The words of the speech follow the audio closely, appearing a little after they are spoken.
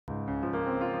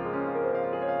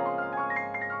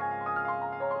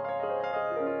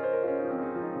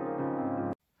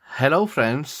Hello,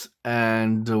 friends,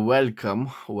 and welcome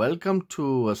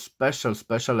to a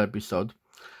special episode.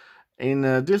 In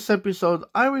this episode,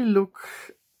 I will look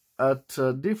at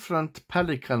different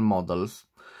Pelikan models,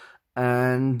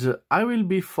 and I will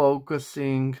be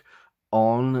focusing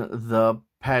on the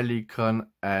Pelikan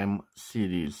M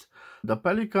series. The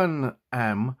Pelikan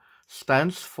M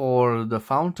stands for the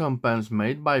fountain pens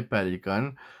made by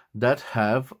Pelikan that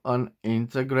have an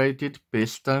integrated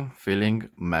piston filling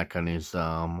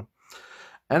mechanism.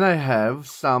 And I have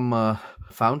some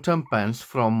fountain pens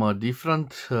from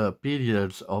different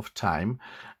periods of time,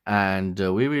 and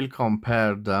we will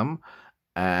compare them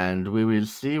and we will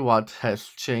see what has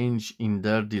changed in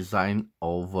their design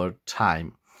over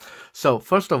time. So,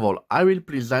 first of all, I will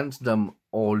present them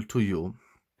all to you.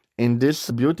 In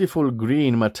this beautiful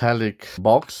green metallic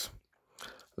box,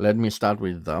 let me start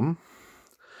with them.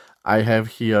 I have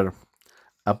here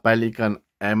a Pelikan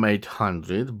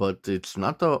M800, but it's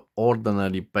not an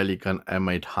ordinary Pelikan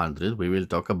M800. We will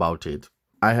talk about it.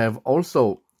 I have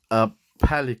also a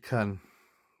Pelikan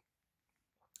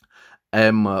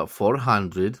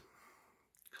M400,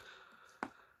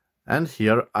 and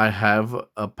here I have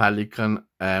a Pelikan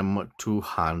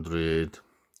M200.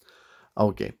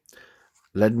 Okay,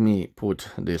 let me put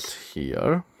this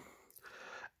here.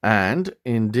 And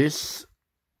in this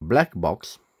black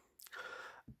box,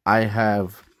 I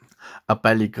have a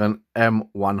Pelikan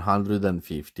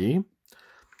M150,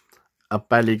 a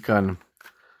Pelikan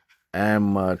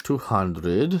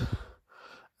M200,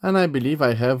 and I believe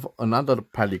I have another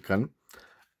Pelikan,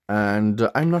 and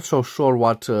I'm not so sure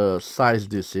what size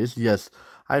this is. Yes,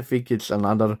 I think it's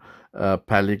another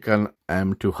Pelikan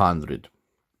M200.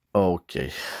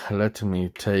 Okay, let me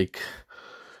take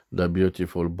the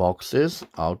beautiful boxes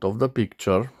out of the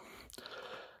picture,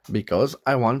 because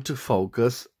I want to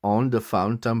focus on the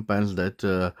fountain pens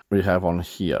that we have on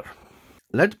here.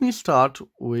 Let me start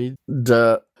with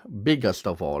the biggest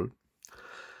of all.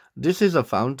 This is a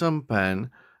fountain pen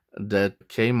that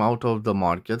came out of the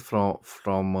market from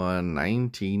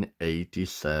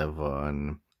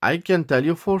 1987. I can tell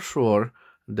you for sure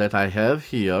that I have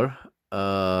here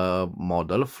a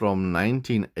model from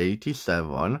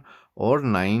 1987 or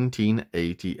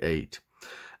 1988.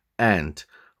 And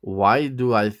why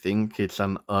do I think it's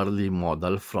an early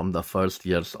model from the first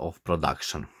years of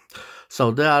production? So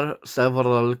there are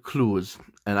several clues,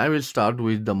 and I will start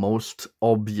with the most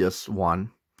obvious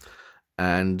one,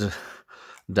 and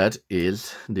that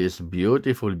is this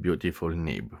beautiful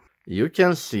nib. You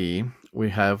can see we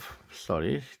have,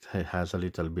 sorry, it has a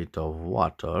little bit of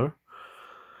water.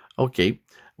 Okay,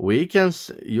 you can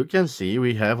see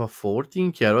we have a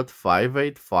 14 karat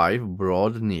 585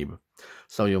 broad nib.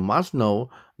 So you must know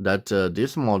that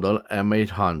this model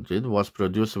M800 was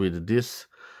produced with this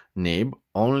nib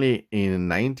only in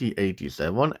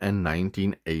 1987 and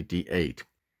 1988.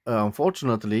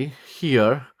 Unfortunately,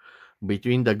 here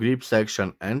between the grip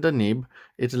section and the nib,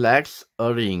 it lacks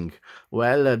a ring.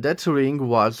 Well, that ring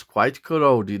was quite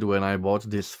corroded when I bought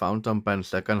this fountain pen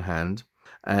second hand,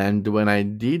 and when I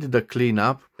did the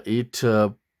cleanup, it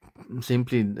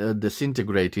simply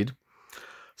disintegrated.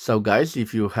 So guys,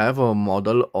 if you have a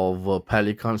model of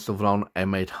Pelikan Sovereign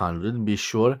M800, be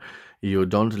sure you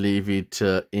don't leave it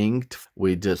inked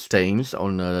with stains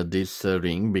on this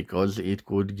ring, because it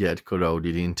could get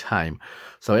corroded in time.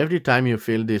 So every time you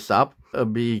fill this up,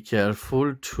 be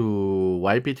careful to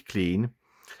wipe it clean,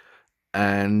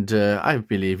 and I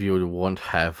believe you won't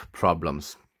have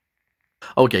problems.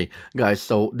 Okay guys,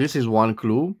 so this is one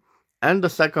clue. And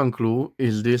the second clue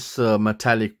is this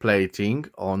metallic plating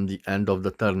on the end of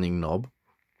the turning knob.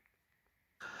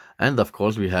 And of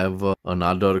course we have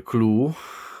another clue,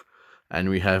 and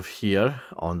we have here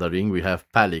on the ring we have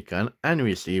Pelikan, and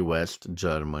we see West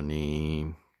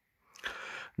Germany.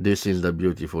 This is the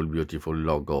beautiful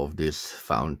logo of this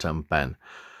fountain pen.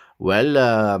 Well,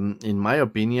 in my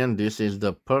opinion, this is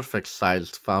the perfect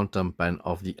sized fountain pen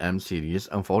of the M series.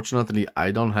 Unfortunately, I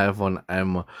don't have an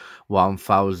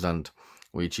M1000,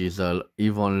 which is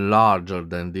even larger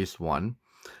than this one.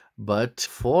 But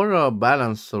for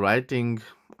balanced writing,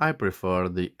 I prefer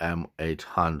the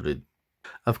M800.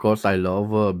 Of course, I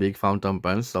love big fountain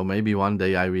pens, so maybe one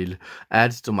day I will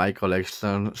add to my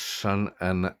collection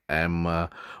an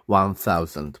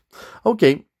M1000.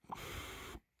 Okay.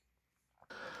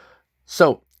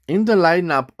 So, in the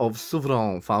lineup of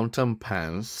Souverain fountain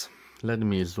pens, let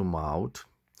me zoom out.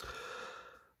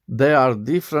 There are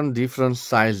different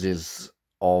sizes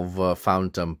of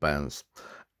fountain pens,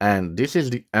 and this is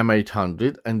the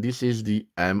M800 and this is the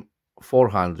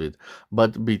 400,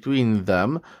 but between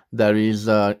them there is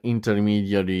an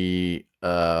intermediary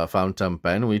fountain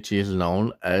pen which is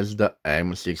known as the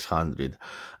M600.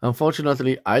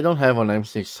 Unfortunately, I don't have an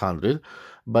M600,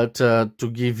 but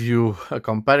to give you a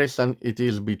comparison, it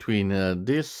is between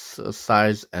this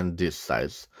size and this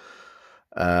size.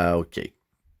 Okay.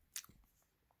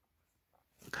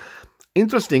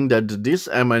 Interesting that this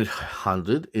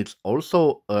M100 is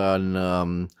also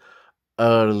an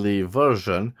early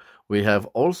version. We have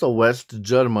also West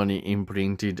Germany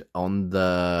imprinted on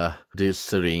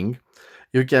this ring.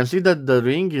 You can see that the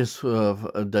ring is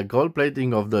the gold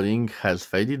plating of the ring has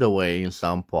faded away in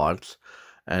some parts,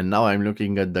 and now I'm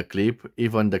looking at the clip.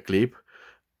 Even the clip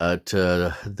at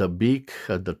the beak,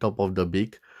 at the top of the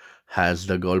beak, has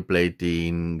the gold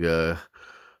plating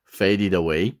faded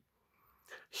away.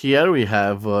 Here we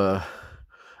have an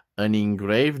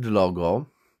engraved logo,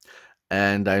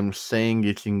 and I'm saying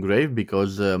it's engraved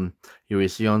because you will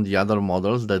see on the other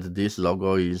models that this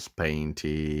logo is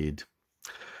painted.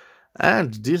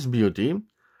 And this beauty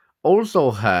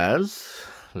also has,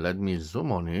 let me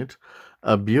zoom on it,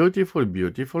 a beautiful,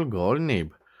 beautiful gold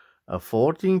nib, a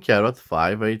 14 karat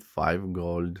 585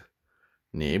 gold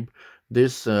nib.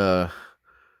 This nib,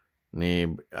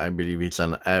 I believe it's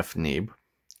an F nib.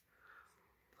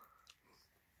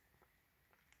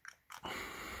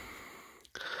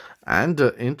 And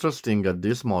interesting at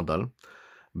this model,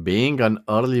 being an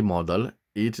early model,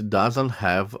 it doesn't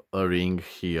have a ring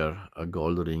here, a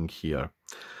gold ring here.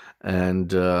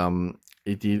 And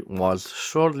it was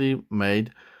surely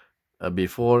made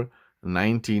before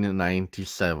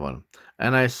 1997.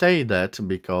 And I say that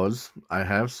because I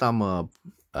have some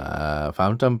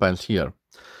fountain pens here.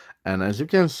 And as you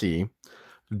can see,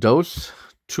 those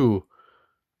two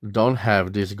don't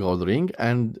have this gold ring,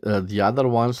 and the other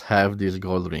ones have this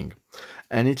gold ring.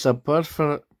 And it's a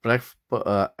perfect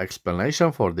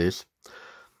explanation for this.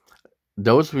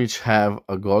 Those which have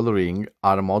a gold ring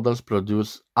are models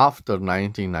produced after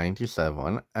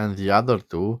 1997, and the other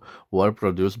two were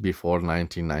produced before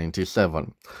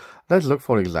 1997. Let's look,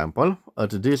 for example,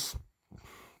 at this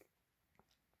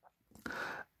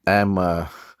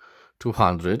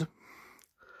M200,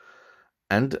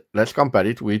 and let's compare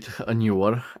it with a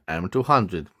newer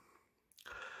M200.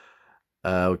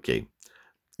 Okay,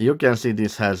 you can see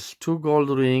this has two gold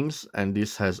rings and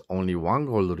this has only one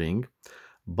gold ring,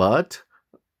 but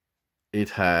it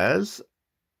has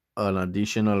an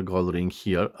additional gold ring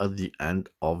here at the end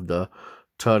of the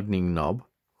turning knob.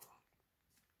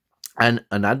 And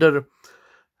another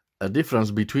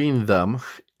difference between them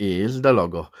is the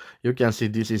logo. You can see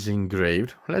this is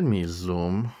engraved. Let me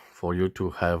zoom for you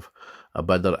to have a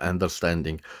better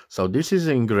understanding. So this is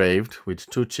engraved with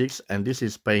two chicks, and this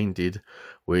is painted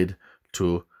with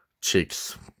two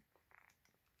chicks.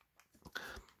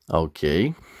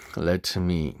 Okay, let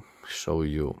me show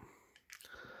you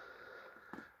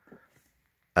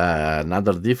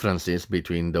another differences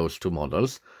between those two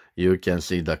models. You can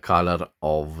see the color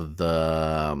of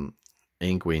the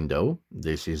ink window.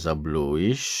 This is a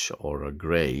bluish or a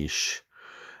grayish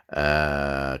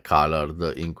color,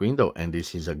 the ink window, and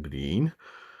this is a green.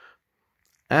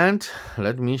 And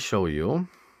let me show you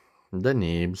the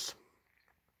nibs.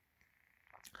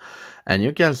 And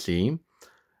you can see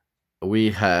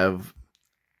we have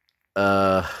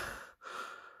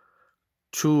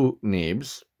two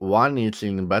nibs. One is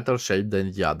in better shape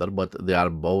than the other, but they are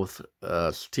both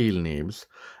steel nibs,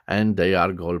 and they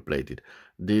are gold plated.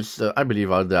 This I believe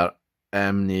they are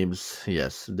M nibs.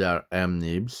 Yes, they are M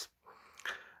nibs.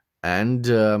 And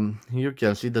you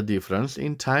can see the difference.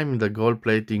 In time, the gold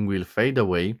plating will fade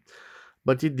away,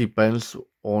 but it depends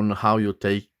on how you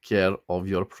take care of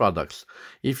your products.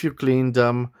 If you clean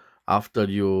them after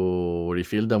you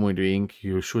refill them with ink,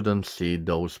 you shouldn't see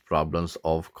those problems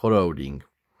of corroding.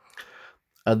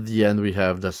 At the end, we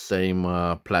have the same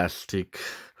plastic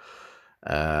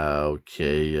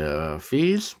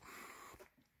fees.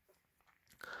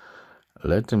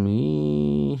 Let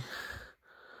me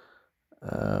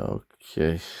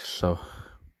okay, so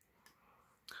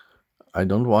I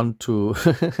don't want to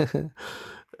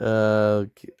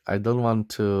I don't want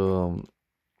to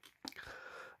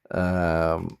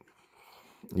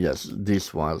yes,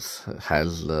 this one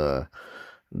has the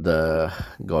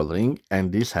gold ring,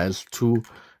 and this has two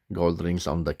gold rings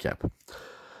on the cap,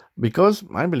 because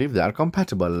I believe they are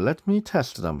compatible. Let me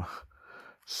test them.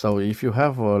 So if you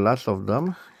have lots of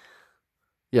them,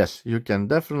 yes, you can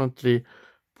definitely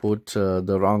put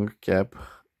the wrong cap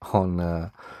on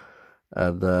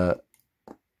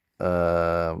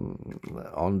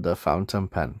the fountain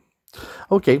pen.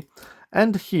 Okay,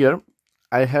 and here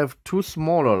I have two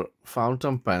smaller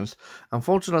fountain pens.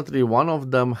 Unfortunately, one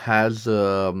of them has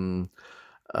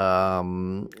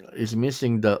is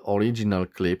missing the original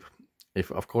clip. If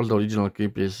of course the original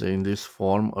clip is in this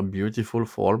form, a beautiful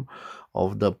form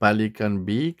of the pelican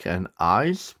beak and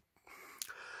eyes.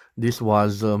 This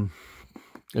was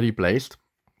replaced,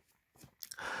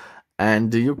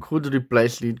 and you could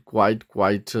replace it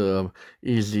quite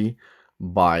easy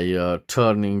by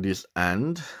turning this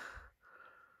end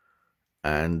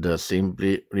and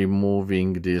simply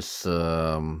removing this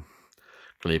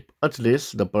clip. At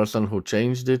least the person who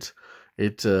changed it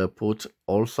put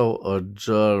also a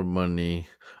German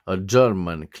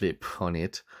clip on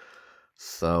it,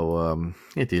 so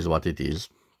it is what it is.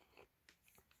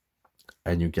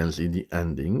 And you can see the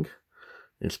ending,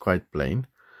 it's quite plain.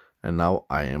 And now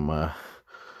I am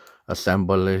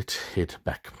assemble it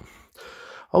back.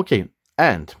 Okay,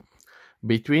 and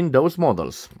between those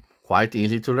models, quite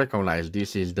easy to recognize,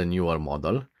 this is the newer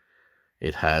model.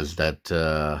 It has that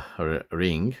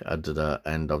ring at the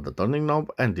end of the turning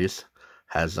knob, and this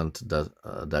hasn't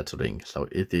that ring. So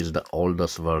it is the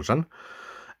oldest version.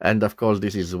 And of course,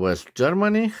 this is West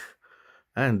Germany,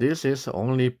 and this is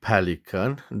only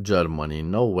Pelikan Germany,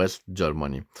 no West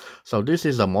Germany. So this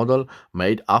is a model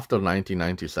made after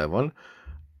 1997.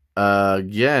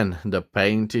 Again, the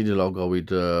painted logo with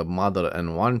the mother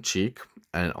and one cheek,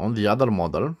 and on the other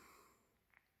model,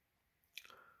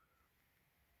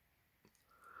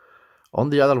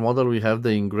 we have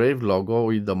the engraved logo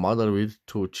with the mother with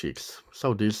two cheeks.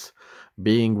 So this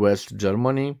being West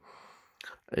Germany,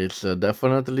 it's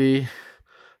definitely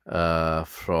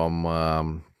from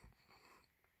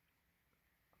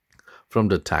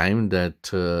the time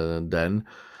that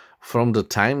from the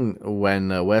time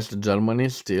when West Germany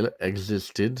still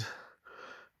existed,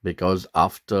 because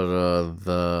after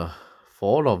the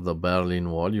fall of the Berlin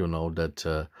Wall, you know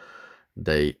that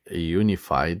they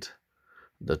unified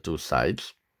the two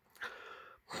sides.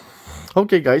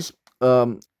 Okay, guys,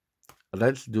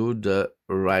 let's do the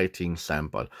writing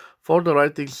sample. For the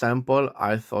writing sample,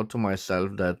 I thought to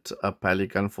myself that a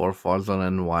Pelikan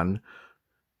 4001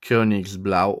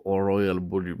 Königsblau or Royal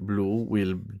Blue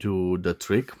will do the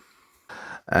trick.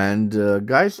 And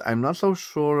guys, I'm not so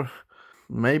sure.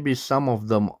 Maybe some of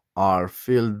them are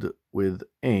filled with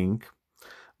ink,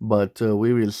 but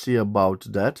we will see about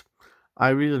that.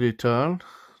 I will return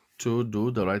to do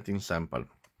the writing sample.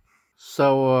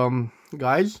 So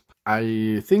guys,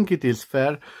 I think it is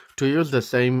fair to use the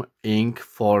same ink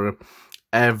for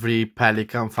every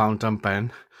Pelikan fountain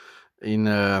pen in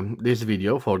this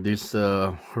video for this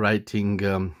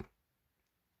writing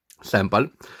sample,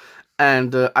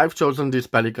 and I've chosen this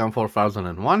Pelikan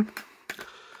 4001.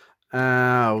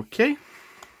 Okay,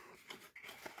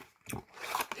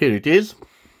 here it is.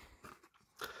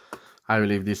 I will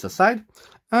leave this aside,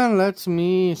 and let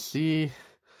me see.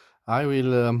 I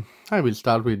will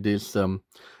start with this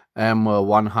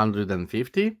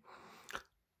M150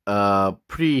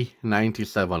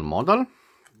 pre-97 model.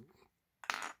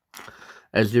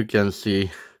 As you can see,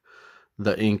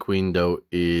 the ink window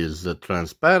is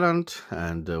transparent,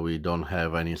 and we don't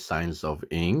have any signs of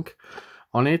ink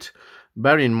on it.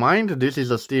 Bear in mind, this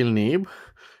is a steel nib.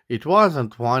 It was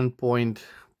at one point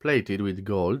plated with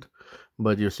gold,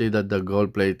 but you see that the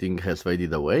gold plating has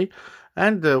faded away,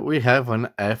 and we have an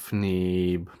F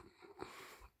nib.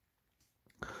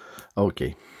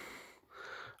 Okay,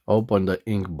 open the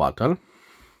ink bottle.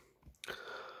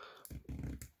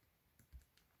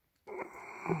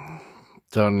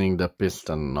 Turning the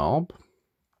piston knob,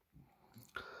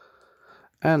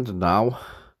 and now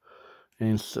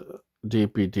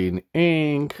dip it in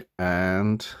ink,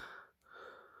 and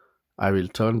I will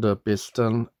turn the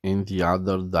piston in the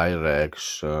other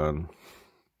direction.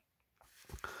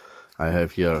 I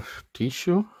have here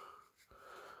tissue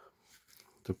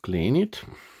to clean it.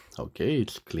 Okay,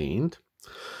 it's cleaned.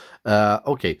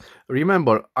 Okay,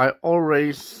 remember, I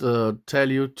always tell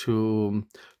you to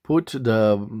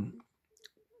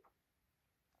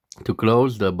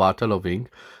close the bottle of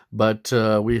ink, but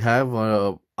we have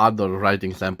other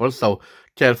writing samples, so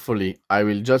carefully I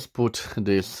will just put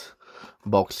this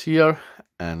box here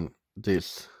and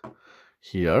this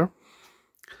here.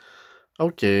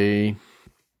 Okay,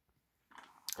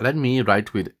 let me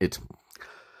write with it.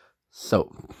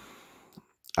 So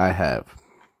I have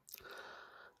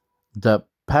the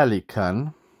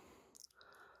Pelikan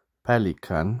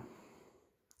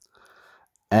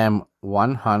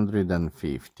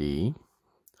M150.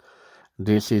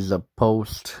 This is a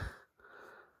post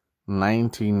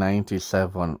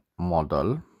 1997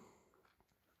 model.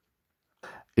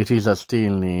 It is a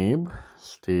steel nib,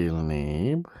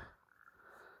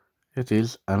 It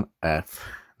is an F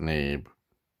nib.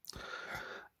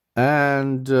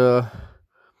 And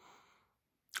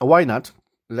why not?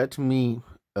 Let me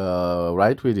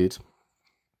write with it.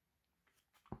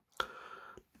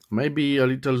 Maybe a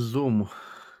little zoom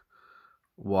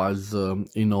was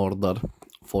in order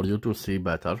for you to see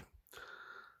better.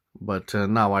 But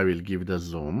now I will give the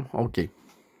zoom. Okay.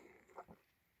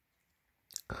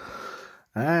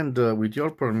 And with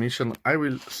your permission, I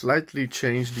will slightly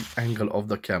change the angle of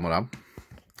the camera.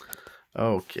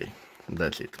 Okay,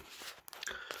 that's it.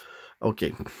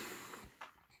 Okay.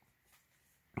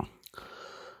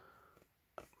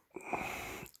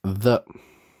 The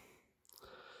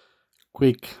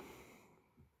quick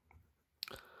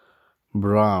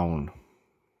brown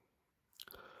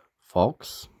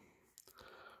fox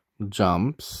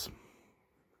jumps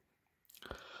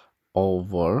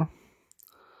over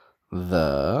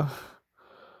the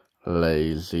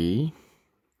lazy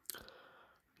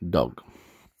dog.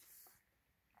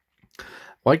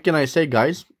 What can I say,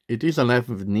 guys? It is an F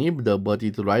nib, but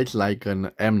it writes like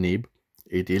an M nib.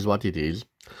 It is what it is.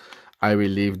 I will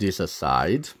leave this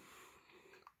aside.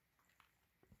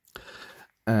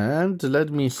 And let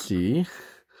me see.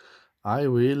 I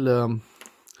will,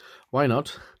 why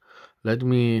not? Let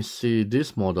me see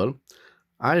this model.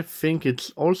 I think it's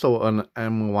also an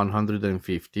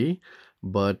M150,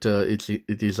 but it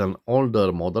is an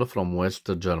older model from West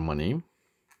Germany.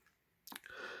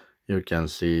 You can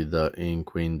see the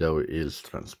ink window is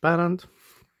transparent.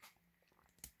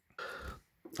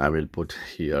 I will put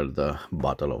here the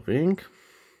bottle of ink.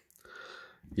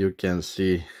 You can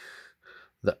see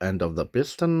the end of the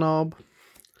piston knob.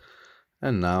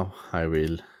 And now I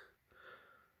will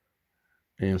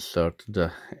insert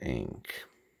the ink.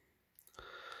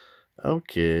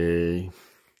 Okay.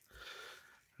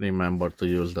 Remember to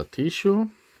use the tissue.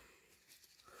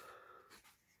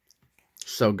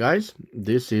 So guys,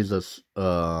 this is a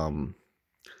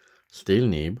steel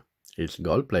nib. It's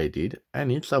gold plated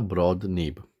and it's a broad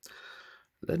nib.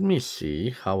 Let me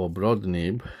see how a broad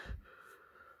nib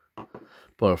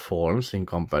performs in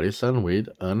comparison with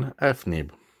an F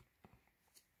nib.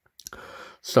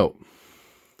 So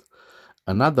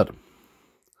another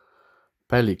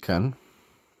Pelikan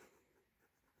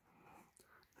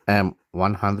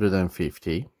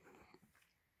M150.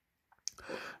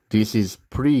 This is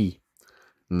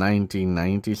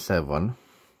pre-1997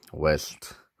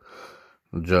 West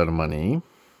Germany.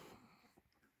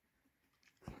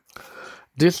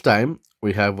 This time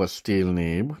we have a steel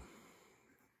nib,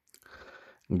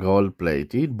 gold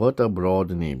plated, but a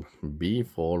broad nib, B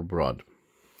for broad.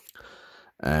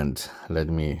 And let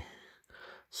me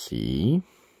see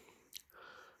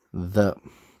the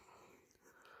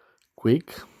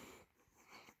quick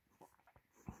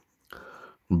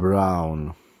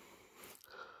brown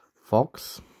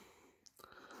fox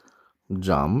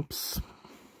jumps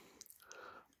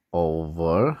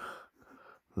over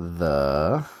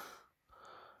the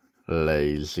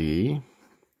lazy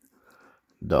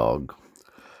dog.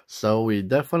 So we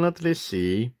definitely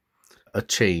see a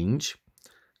change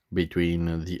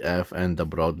between the F and the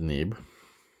broad nib.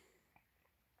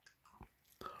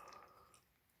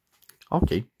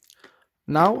 Okay,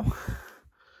 now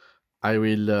I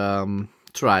will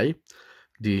try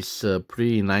this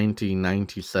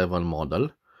pre-1997 model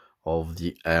of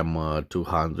the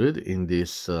M200 in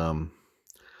this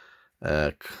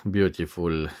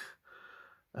beautiful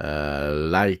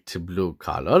light blue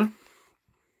color.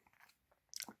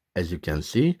 As you can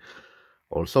see,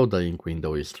 also the ink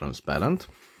window is transparent.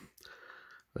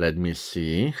 Let me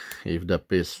see if the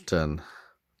piston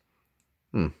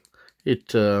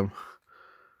it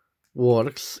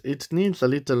works. It needs a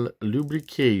little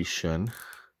lubrication,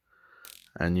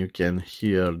 and you can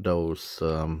hear those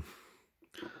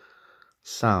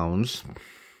sounds.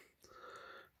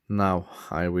 Now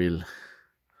I will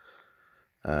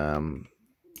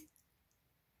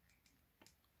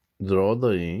draw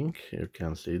the ink. You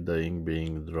can see the ink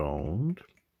being drawn.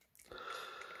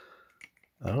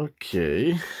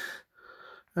 Okay,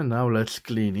 and now let's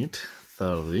clean it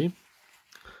thoroughly.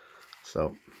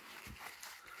 So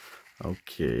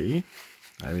okay,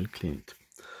 I will clean it.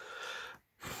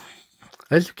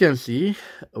 As you can see,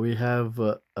 we have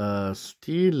a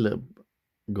steel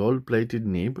gold-plated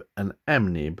nib, an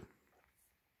M nib.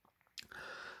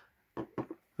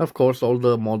 Of course, all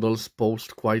the models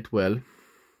post quite well,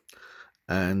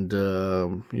 and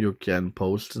you can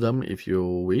post them if you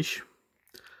wish.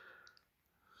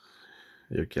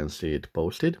 You can see it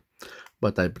posted,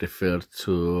 but I prefer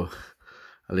to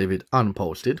leave it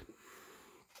unposted.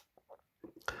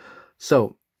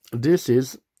 So this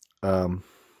is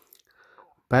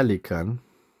Pelikan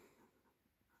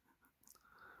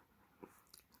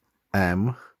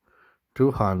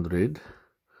M200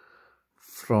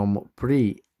 from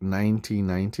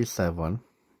pre-1997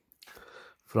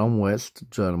 from West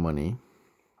Germany.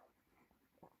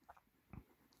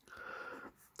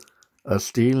 A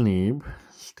steel nib,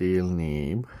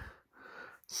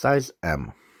 size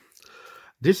M.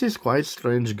 This is quite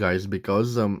strange, guys,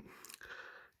 because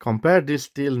compare this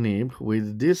steel nib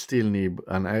with this steel nib,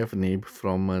 an F nib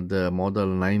from the model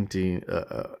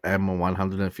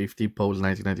M150 post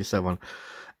 1997,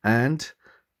 and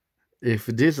if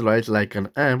this writes like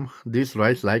an M, this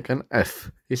writes like an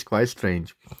F. It's quite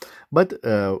strange, but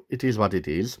it is what it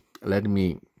is. Let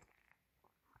me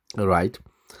write.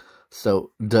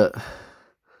 So the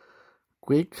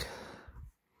quick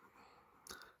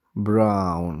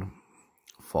brown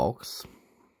fox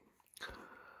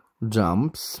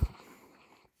jumps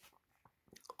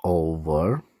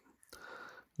over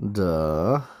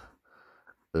the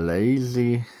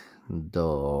lazy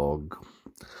dog.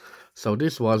 So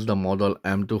this was the model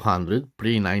M200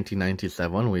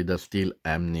 pre-1997 with the steel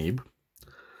M nib.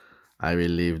 I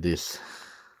will leave this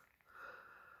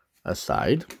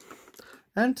aside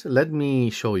and let me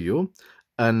show you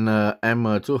an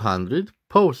M200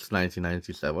 post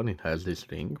 1997. It has this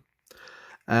ring,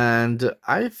 and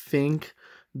I think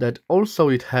that also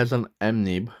it has an M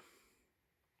nib,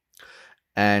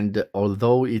 and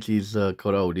although it is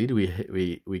corroded,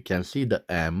 we can see the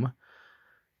M.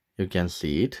 You can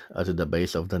see it at the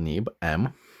base of the nib,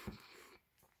 M.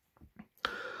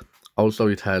 Also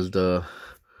it has the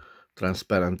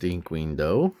transparent ink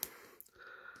window,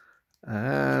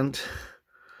 and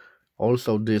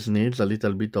also this needs a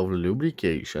little bit of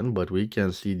lubrication, but we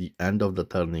can see the end of the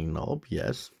turning knob.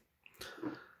 Yes,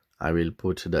 I will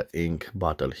put the ink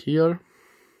bottle here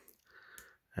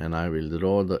and I will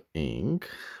draw the ink.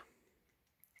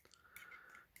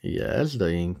 Yes,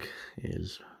 the ink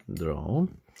is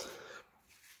drawn.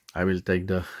 I will take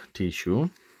the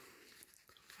tissue.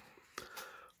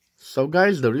 So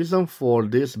guys, the reason for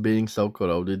this being so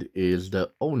corroded is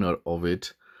the owner of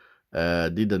it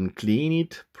didn't clean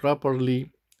it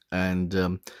properly, and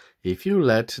if you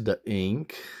let the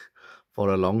ink for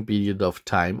a long period of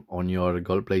time on your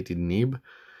gold-plated nib,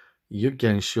 you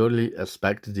can surely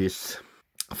expect this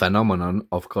phenomenon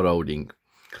of corroding.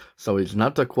 So it's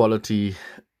not a quality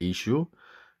issue,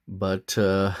 but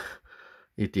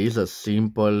it is a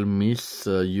simple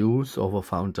misuse of a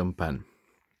fountain pen.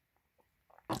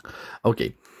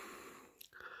 Okay.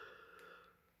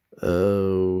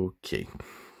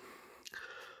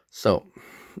 So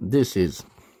this is,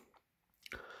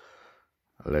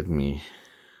 let me,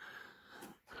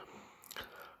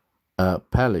 a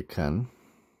Pelikan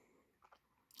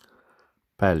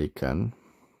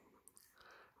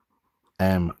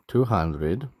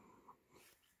M200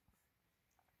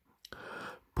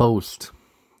 post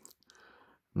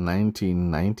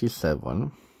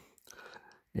 1997.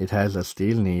 It has a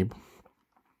steel nib,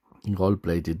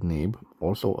 gold-plated nib,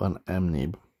 also an M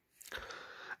nib.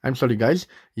 I'm sorry, guys,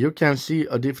 you can see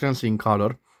a difference in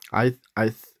color. I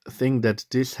think that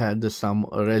this had some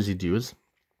residues,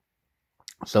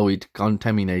 so it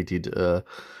contaminated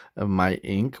my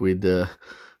ink with the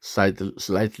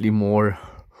slightly more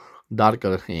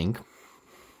darker ink,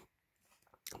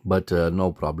 but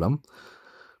no problem.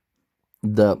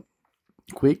 The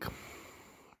quick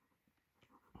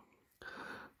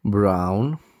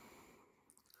brown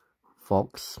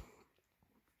fox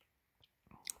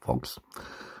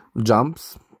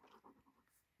jumps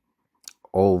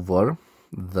over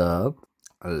the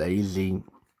lazy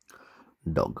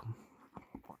dog.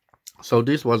 So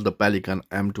this was the Pelikan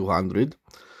M200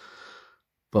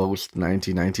 post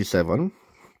 1997,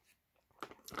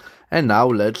 and now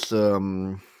let's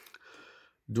do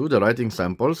the writing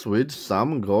samples with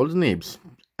some gold nibs.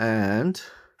 And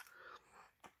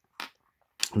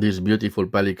this beautiful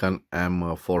Pelikan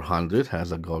M400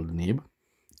 has a gold nib.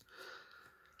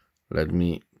 Let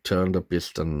me turn the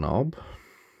piston knob.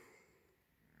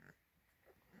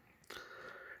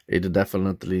 It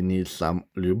definitely needs some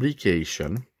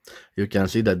lubrication. You can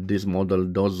see that this model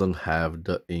doesn't have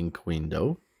the ink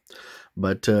window,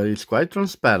 but it's quite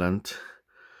transparent.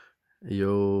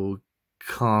 You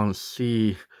can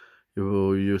see,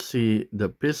 you see the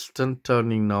piston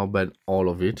turning knob and all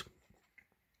of it,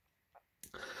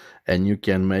 and you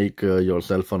can make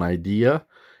yourself an idea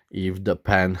if the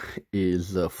pen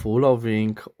is full of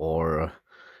ink or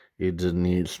it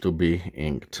needs to be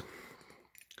inked.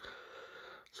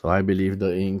 So I believe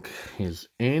the ink is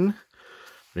in.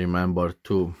 Remember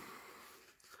to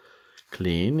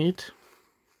clean it.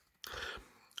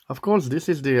 Of course, this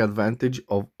is the advantage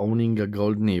of owning a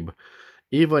gold nib.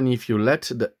 Even if you let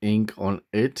the ink on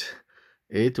it,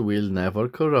 it will never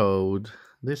corrode.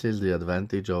 This is the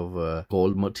advantage of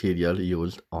gold material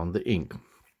used on the ink.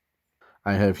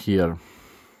 I have here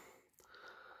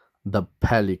the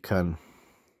Pelikan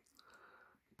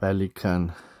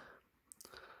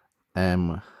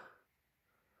M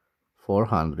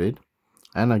 400,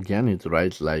 and again it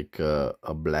writes like a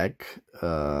black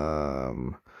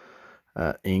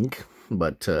ink,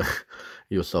 but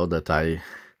you saw that I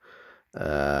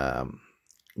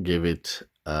give it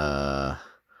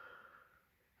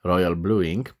royal blue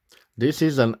ink. This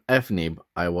is an F nib.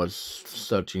 I was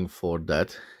searching for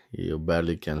that. You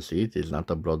barely can see it. It's not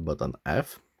a broad but an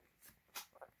F.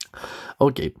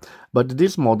 Okay, but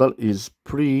this model is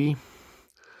pre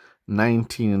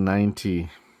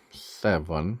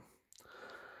 1997,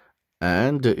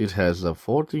 and it has a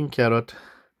 14 karat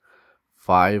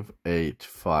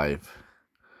 585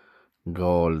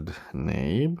 gold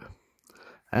nib,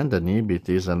 and the nib, it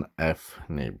is an F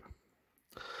nib.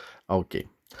 Okay,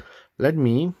 let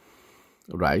me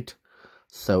write.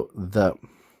 So the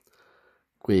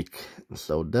quick,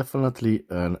 so definitely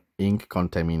an ink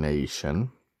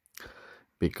contamination,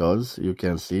 because you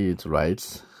can see it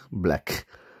writes black.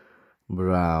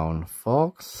 Brown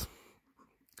fox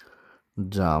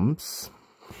jumps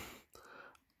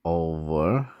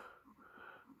over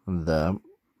the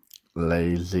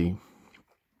lazy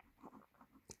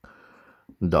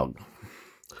dog.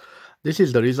 This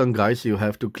is the reason, guys, you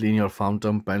have to clean your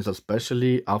fountain pens,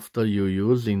 especially after you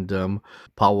using them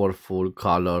powerful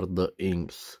colored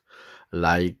inks,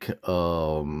 like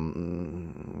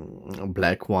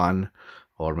black one,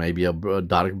 or maybe a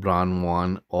dark brown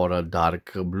one, or a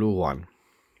dark blue one.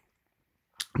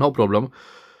 No problem.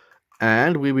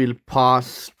 And we will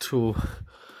pass to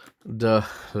the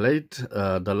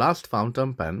last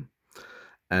fountain pen,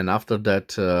 and after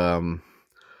that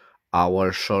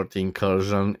our short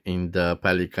incursion in the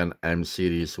Pelikan M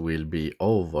series will be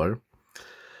over.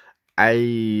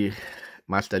 I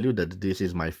must tell you that this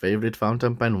is my favorite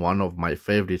fountain pen, one of my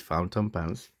favorite fountain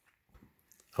pens.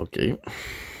 Okay.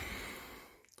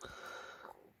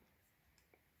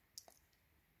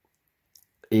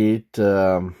 It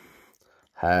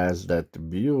has that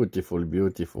beautiful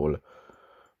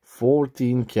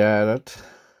 14 karat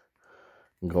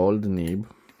gold nib.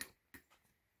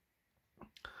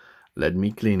 Let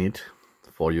me clean it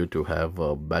for you to have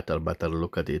a better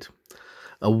look at it.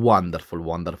 A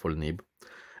wonderful nib,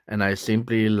 and I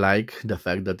simply like the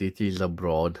fact that it is a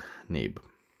broad nib.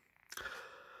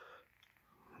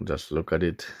 Just look at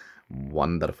it.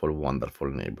 Wonderful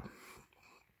nib.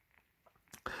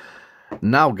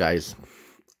 Now, guys,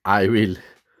 I will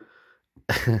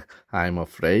I'm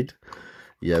afraid,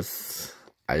 yes,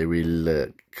 I will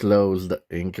close the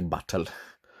ink bottle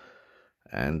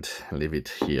and leave it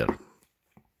here.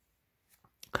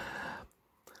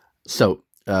 So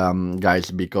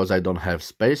guys, because I don't have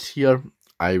space here,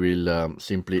 I will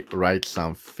simply write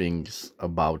some things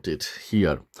about it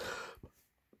here.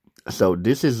 So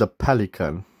this is the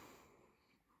Pelikan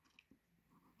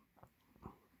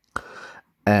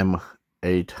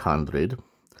M800,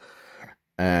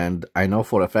 and I know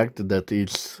for a fact that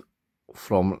it's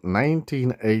from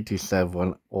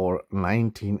 1987 or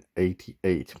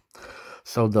 1988.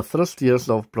 So the first years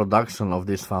of production of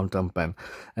this fountain pen,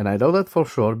 and I know that for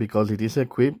sure because it is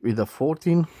equipped with a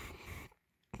 14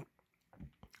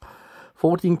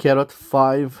 karat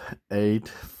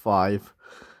 585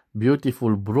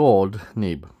 beautiful broad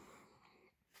nib.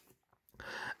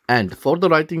 And for the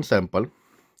writing sample,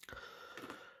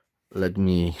 let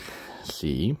me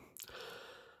see.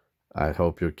 I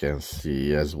hope you can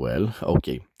see as well.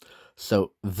 Okay,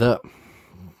 so the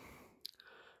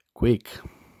quick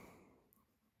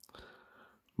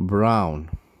brown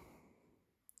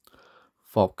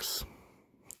fox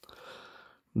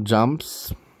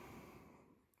jumps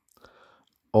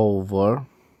over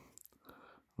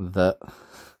the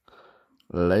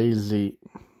lazy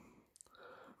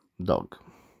dog.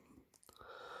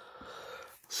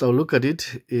 So look at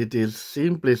it. It is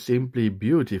simply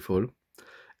beautiful.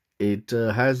 It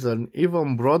has an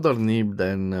even broader nib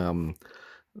than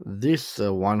this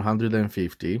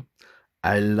 150.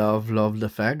 I love the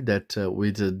fact that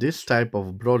with this type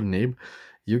of broad nib,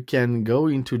 you can go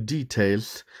into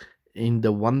details in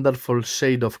the wonderful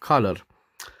shade of color.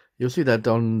 You see that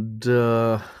on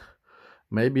the,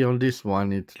 maybe on this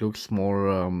one it looks more,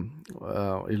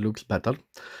 it looks better,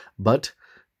 but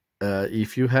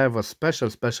if you have a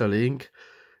special ink,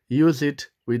 use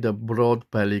it with a broad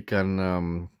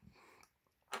Pelikan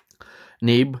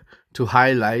nib to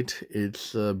highlight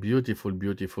its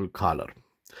beautiful color.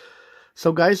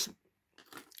 So guys,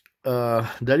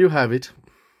 there you have it.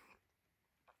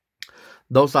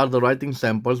 Those are the writing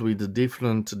samples with the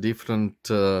different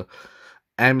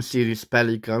M series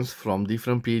pelicans from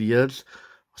different periods.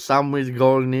 Some with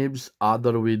gold nibs,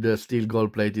 other with steel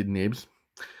gold plated nibs.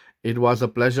 It was a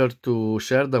pleasure to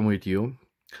share them with you.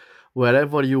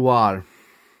 Wherever you are,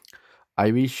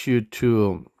 I wish you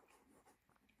to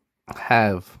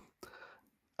have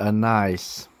a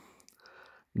nice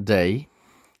day.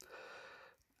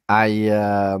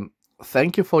 I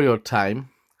thank you for your time.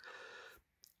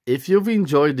 If you've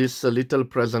enjoyed this little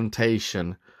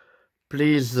presentation,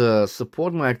 please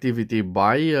support my activity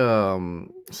by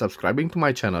subscribing to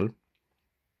my channel.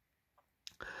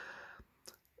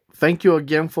 Thank you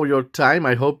again for your time.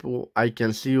 I hope I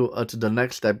can see you at the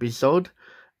next episode.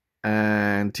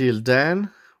 Until then,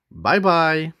 bye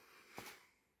bye.